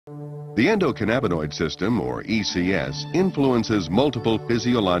The endocannabinoid system, or ECS, influences multiple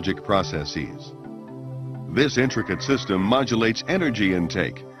physiologic processes. This intricate system modulates energy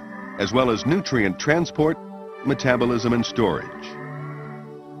intake, as well as nutrient transport, metabolism, and storage.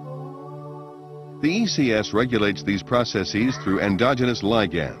 The ECS regulates these processes through endogenous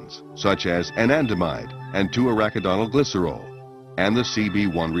ligands, such as anandamide and 2-arachidonylglycerol, and the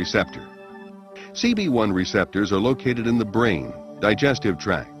CB1 receptor. CB1 receptors are located in the brain, digestive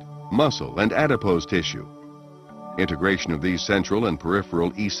tract, muscle, and adipose tissue. Integration of these central and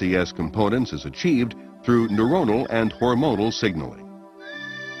peripheral ECS components is achieved through neuronal and hormonal signaling.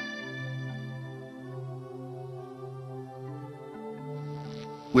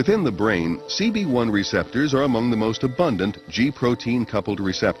 Within the brain, CB1 receptors are among the most abundant G-protein coupled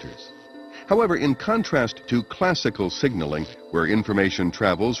receptors. However, in contrast to classical signaling, where information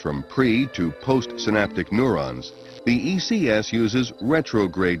travels from pre- to post-synaptic neurons, the ECS uses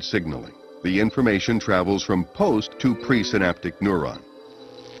retrograde signaling. The information travels from post to presynaptic neuron.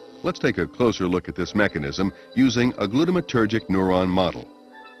 Let's take a closer look at this mechanism using a glutamatergic neuron model.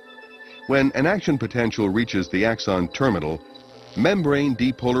 When an action potential reaches the axon terminal, membrane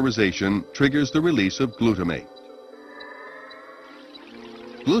depolarization triggers the release of glutamate.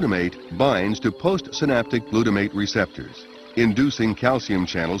 Glutamate binds to postsynaptic glutamate receptors, inducing calcium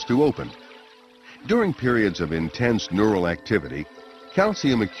channels to open. During periods of intense neural activity,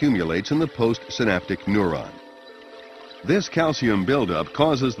 calcium accumulates in the postsynaptic neuron. This calcium buildup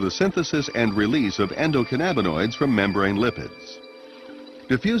causes the synthesis and release of endocannabinoids from membrane lipids.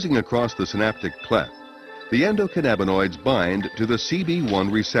 Diffusing across the synaptic cleft, the endocannabinoids bind to the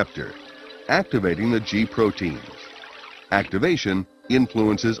CB1 receptor, activating the G proteins. Activation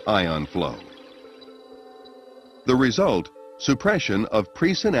influences ion flow. The result, suppression of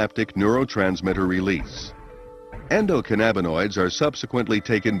presynaptic neurotransmitter release. Endocannabinoids are subsequently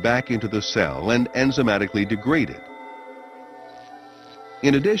taken back into the cell and enzymatically degraded.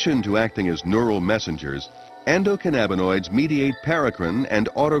 In addition to acting as neural messengers, endocannabinoids mediate paracrine and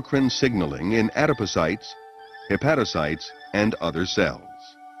autocrine signaling in adipocytes, hepatocytes, and other cells.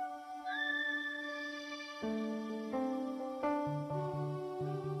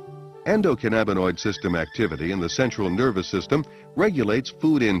 Endocannabinoid system activity in the central nervous system regulates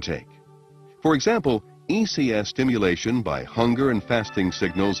food intake. For example, ECS stimulation by hunger and fasting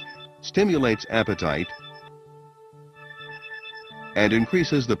signals stimulates appetite and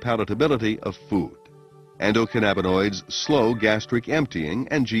increases the palatability of food. Endocannabinoids slow gastric emptying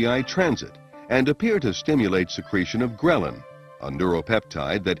and GI transit and appear to stimulate secretion of ghrelin, a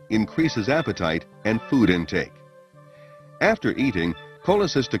neuropeptide that increases appetite and food intake. After eating,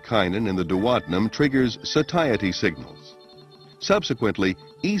 cholecystokinin in the duodenum triggers satiety signals. Subsequently,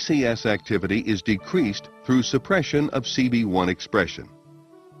 ECS activity is decreased through suppression of CB1 expression.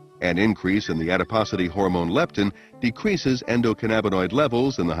 An increase in the adiposity hormone leptin decreases endocannabinoid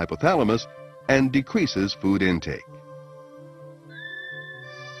levels in the hypothalamus and decreases food intake.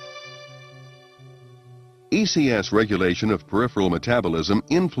 ECS regulation of peripheral metabolism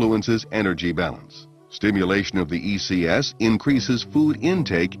influences energy balance. Stimulation of the ECS increases food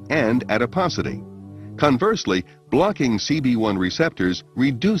intake and adiposity. Conversely, blocking CB1 receptors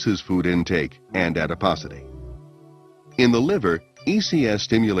reduces food intake and adiposity. In the liver, ECS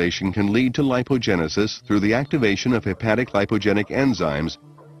stimulation can lead to lipogenesis through the activation of hepatic lipogenic enzymes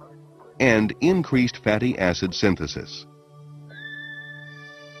and increased fatty acid synthesis.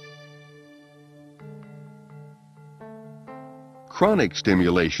 Chronic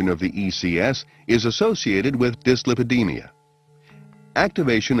stimulation of the ECS is associated with dyslipidemia.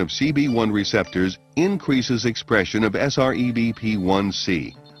 Activation of CB1 receptors increases expression of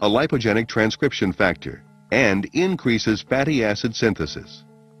SREBP1C, a lipogenic transcription factor, and increases fatty acid synthesis.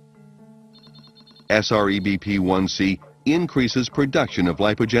 SREBP1C increases production of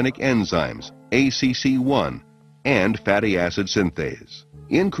lipogenic enzymes, ACC1, and fatty acid synthase.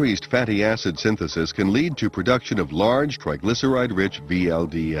 Increased fatty acid synthesis can lead to production of large triglyceride-rich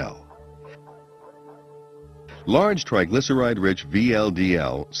VLDL. Large triglyceride-rich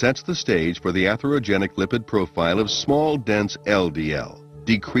VLDL sets the stage for the atherogenic lipid profile of small, dense LDL,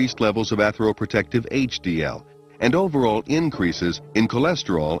 decreased levels of atheroprotective HDL, and overall increases in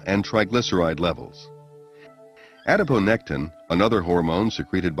cholesterol and triglyceride levels. Adiponectin, another hormone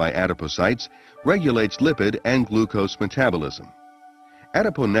secreted by adipocytes, regulates lipid and glucose metabolism.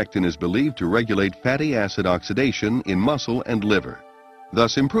 Adiponectin is believed to regulate fatty acid oxidation in muscle and liver,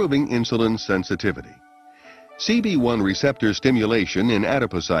 thus improving insulin sensitivity. CB1 receptor stimulation in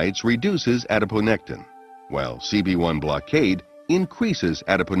adipocytes reduces adiponectin, while CB1 blockade increases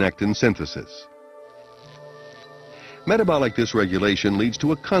adiponectin synthesis. Metabolic dysregulation leads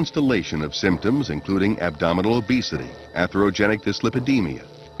to a constellation of symptoms including abdominal obesity, atherogenic dyslipidemia,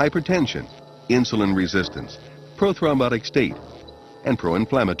 hypertension, insulin resistance, prothrombotic state, and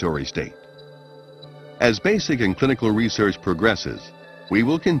pro-inflammatory state. As basic and clinical research progresses, we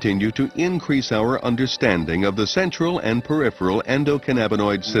will continue to increase our understanding of the central and peripheral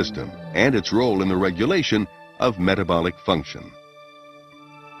endocannabinoid system and its role in the regulation of metabolic function.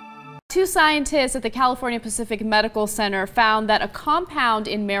 Two scientists at the California Pacific Medical Center found that a compound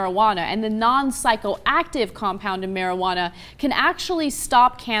in marijuana and the non-psychoactive compound in marijuana can actually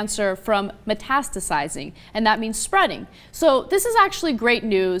stop cancer from metastasizing, and that means spreading. So this is actually great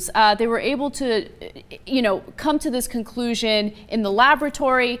news. They were able to, come to this conclusion in the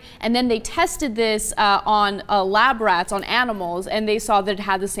laboratory, and then they tested this on lab rats, on animals, and they saw that it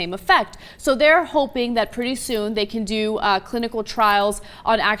had the same effect. So they're hoping that pretty soon they can do clinical trials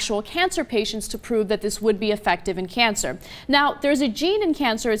on actual cancer patients to prove that this would be effective in cancer. Now, there's a gene in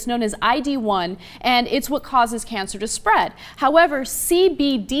cancer, it's known as ID1, and it's what causes cancer to spread. However,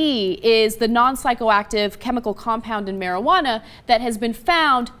 CBD is the non-psychoactive chemical compound in marijuana that has been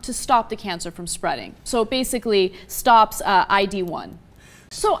found to stop the cancer from spreading. So it basically stops ID1.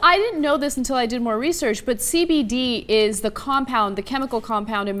 So I didn't know this until I did more research, but CBD is the compound, the chemical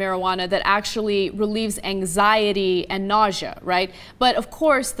compound in marijuana that actually relieves anxiety and nausea, right? But of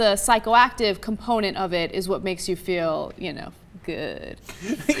course, the psychoactive component of it is what makes you feel, good.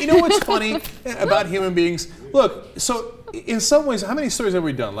 You know what's funny about human beings? Look, so in some ways, how many stories have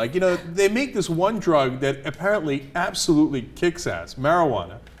we done? Like, they make this one drug that apparently absolutely kicks ass,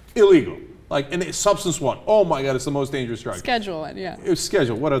 marijuana, illegal. And it's substance 1. Oh my God, it's the most dangerous drug. Schedule 1, yeah. It's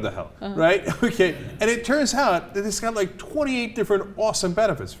Schedule, what the hell, right? Okay, and it turns out that it's got like 28 different awesome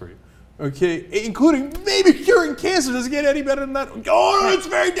benefits for you. Okay, including maybe curing cancer. Does it get any better than that? Oh, no, it's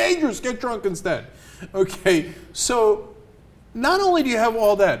very dangerous. Get drunk instead. Okay, so not only do you have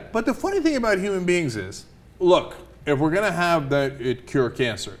all that, but the funny thing about human beings is, look, if we're gonna have it cure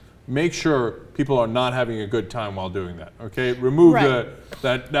cancer, make sure people are not having a good time while doing that. Okay, remove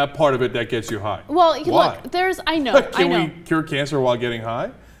that part of it that gets you high. Well, why? Look, I know. Can we cure cancer while getting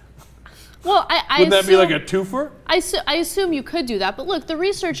high? Well, wouldn't that be like a twofer? I assume you could do that, but look, the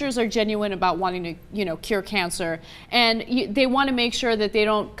researchers are genuine about wanting to, cure cancer, and they want to make sure that they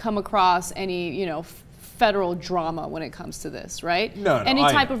don't come across any, federal drama when it comes to this, right? No, any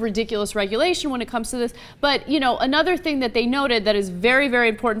type of ridiculous regulation when it comes to this. But, another thing that they noted that is very, very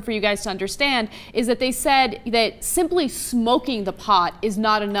important for you guys to understand is that they said that simply smoking the pot is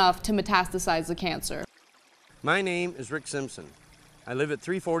not enough to metastasize the cancer. My name is Rick Simpson. I live at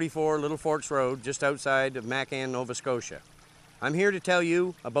 344 Little Forks Road, just outside of Macan, Nova Scotia. I'm here to tell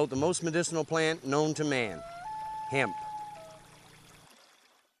you about the most medicinal plant known to man, hemp.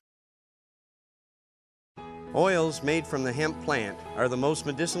 Oils made from the hemp plant are the most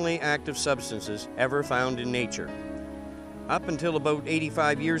medicinally active substances ever found in nature. Up until about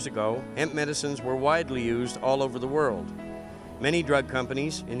 85 years ago, hemp medicines were widely used all over the world. Many drug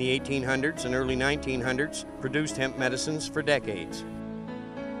companies in the 1800s and early 1900s produced hemp medicines for decades.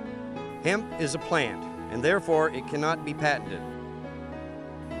 Hemp is a plant, and therefore it cannot be patented.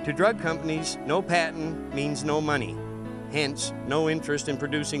 To drug companies, no patent means no money, hence no interest in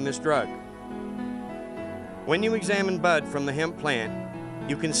producing this drug. When you examine bud from the hemp plant,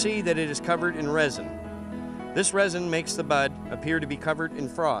 you can see that it is covered in resin. This resin makes the bud appear to be covered in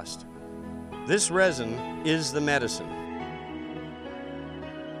frost. This resin is the medicine.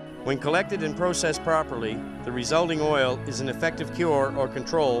 When collected and processed properly, the resulting oil is an effective cure or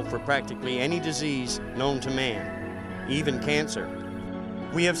control for practically any disease known to man, even cancer.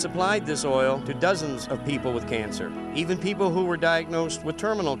 We have supplied this oil to dozens of people with cancer. Even people who were diagnosed with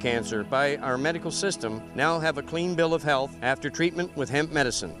terminal cancer by our medical system now have a clean bill of health after treatment with hemp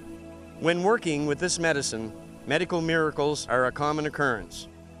medicine. When working with this medicine, medical miracles are a common occurrence.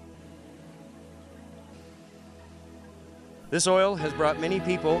 This oil has brought many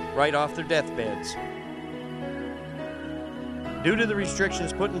people right off their deathbeds. Due to the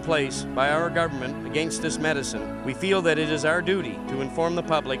restrictions put in place by our government against this medicine, we feel that it is our duty to inform the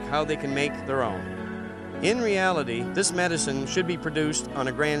public how they can make their own. In reality, this medicine should be produced on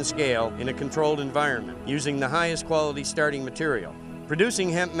a grand scale in a controlled environment, using the highest quality starting material.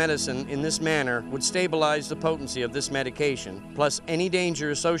 Producing hemp medicine in this manner would stabilize the potency of this medication, plus any danger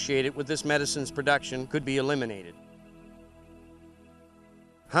associated with this medicine's production could be eliminated.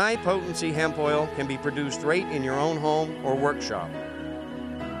 High-potency hemp oil can be produced right in your own home or workshop.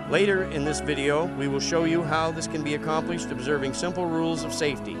 Later in this video, we will show you how this can be accomplished observing simple rules of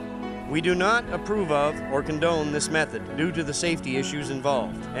safety. We do not approve of or condone this method due to the safety issues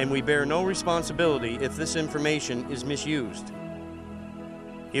involved, and we bear no responsibility if this information is misused.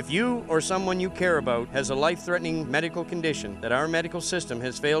 If you or someone you care about has a life-threatening medical condition that our medical system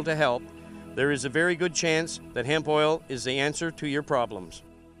has failed to help, there is a very good chance that hemp oil is the answer to your problems.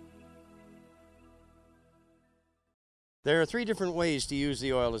 There are 3 different ways to use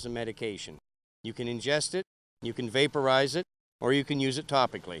the oil as a medication. You can ingest it, you can vaporize it, or you can use it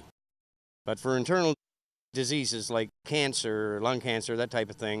topically. But for internal diseases like cancer, lung cancer, that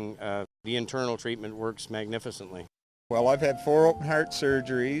type of thing, the internal treatment works magnificently. Well, I've had 4 open heart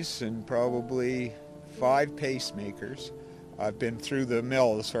surgeries and probably 5 pacemakers. I've been through the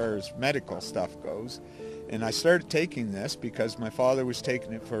mill as far as medical stuff goes. And I started taking this because my father was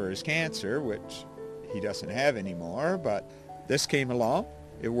taking it for his cancer, which he doesn't have anymore, but this came along.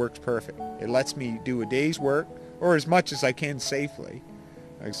 It works perfect. It lets me do a day's work, or as much as I can safely.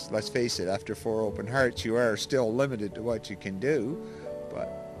 Let's face it, after 4 open hearts, you are still limited to what you can do, but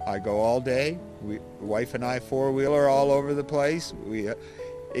I go all day. The wife and I 4-wheeler all over the place.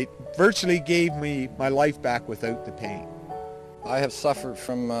 It virtually gave me my life back without the pain. I have suffered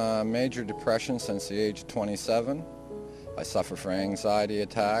from major depression since the age of 27. I suffer from anxiety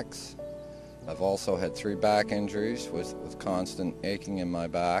attacks. I've also had 3 back injuries with constant aching in my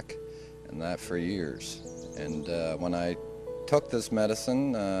back, and that for years. And when I took this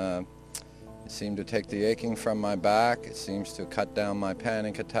medicine, it seemed to take the aching from my back. It seems to cut down my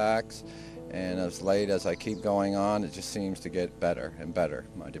panic attacks. And as late as I keep going on, it just seems to get better and better,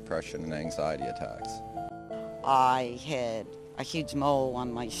 my depression and anxiety attacks. I had a huge mole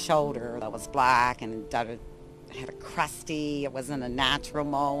on my shoulder that was black and had a crusty, it wasn't a natural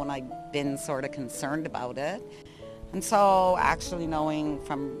mole, and I'd been sort of concerned about it. And so actually knowing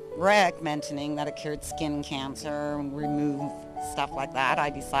from Rick mentioning that it cured skin cancer and removed stuff like that, I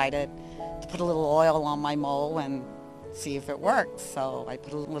decided to put a little oil on my mole and see if it worked. So I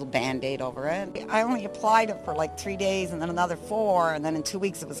put a little Band-Aid over it. I only applied it for like 3 days and then another 4, and then in 2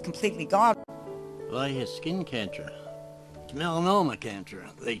 weeks it was completely gone. Well, I had skin cancer. It's melanoma cancer,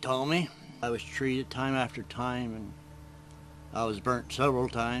 they told me. I was treated time after time, and I was burnt several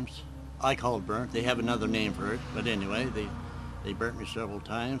times. I call it burnt. They have another name for it, but anyway, they burnt me several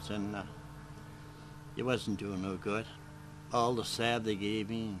times, and it wasn't doing no good. All the salve they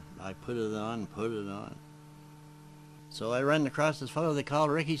gave me, I put it on and put it on. So I ran across this fellow they called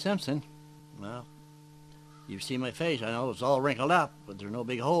Ricky Simpson. Well, you see my face, I know it's all wrinkled up, but there's no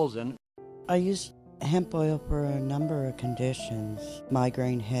big holes in it. I used hemp oil for a number of conditions: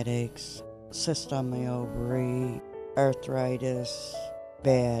 migraine headaches, cyst on my ovary, arthritis,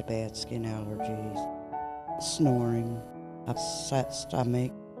 bad skin allergies, snoring, upset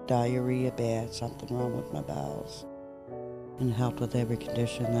stomach, diarrhea bad, something wrong with my bowels, and helped with every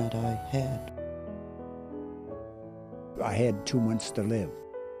condition that I had. I had 2 months to live.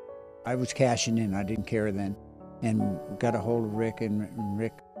 I was cashing in, I didn't care then, and got a hold of Rick, and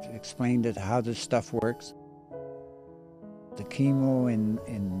Rick explained how this stuff works. The chemo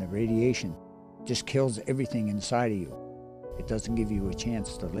and the radiation just kills everything inside of you. It doesn't give you a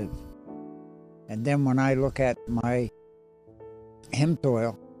chance to live. And then when I look at my hemp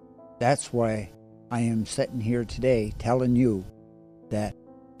oil, that's why I am sitting here today telling you that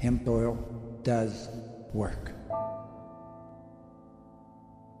hemp oil does work.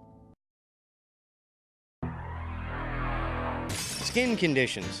 Skin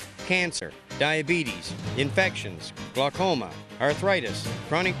conditions, cancer, diabetes, infections, glaucoma, arthritis,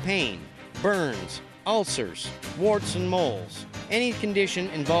 chronic pain, burns, ulcers, warts and moles, any condition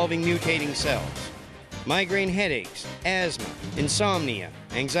involving mutating cells, migraine headaches, asthma, insomnia,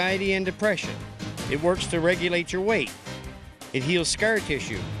 anxiety and depression. It works to regulate your weight. It heals scar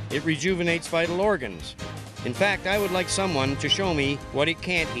tissue. It rejuvenates vital organs. In fact, I would like someone to show me what it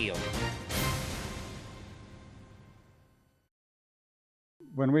can't heal.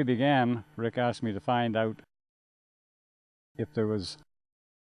 When we began, Rick asked me to find out if there was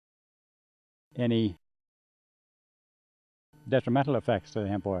any detrimental effects to the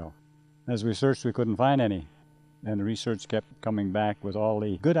hemp oil. As we searched, we couldn't find any, and the research kept coming back with all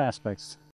the good aspects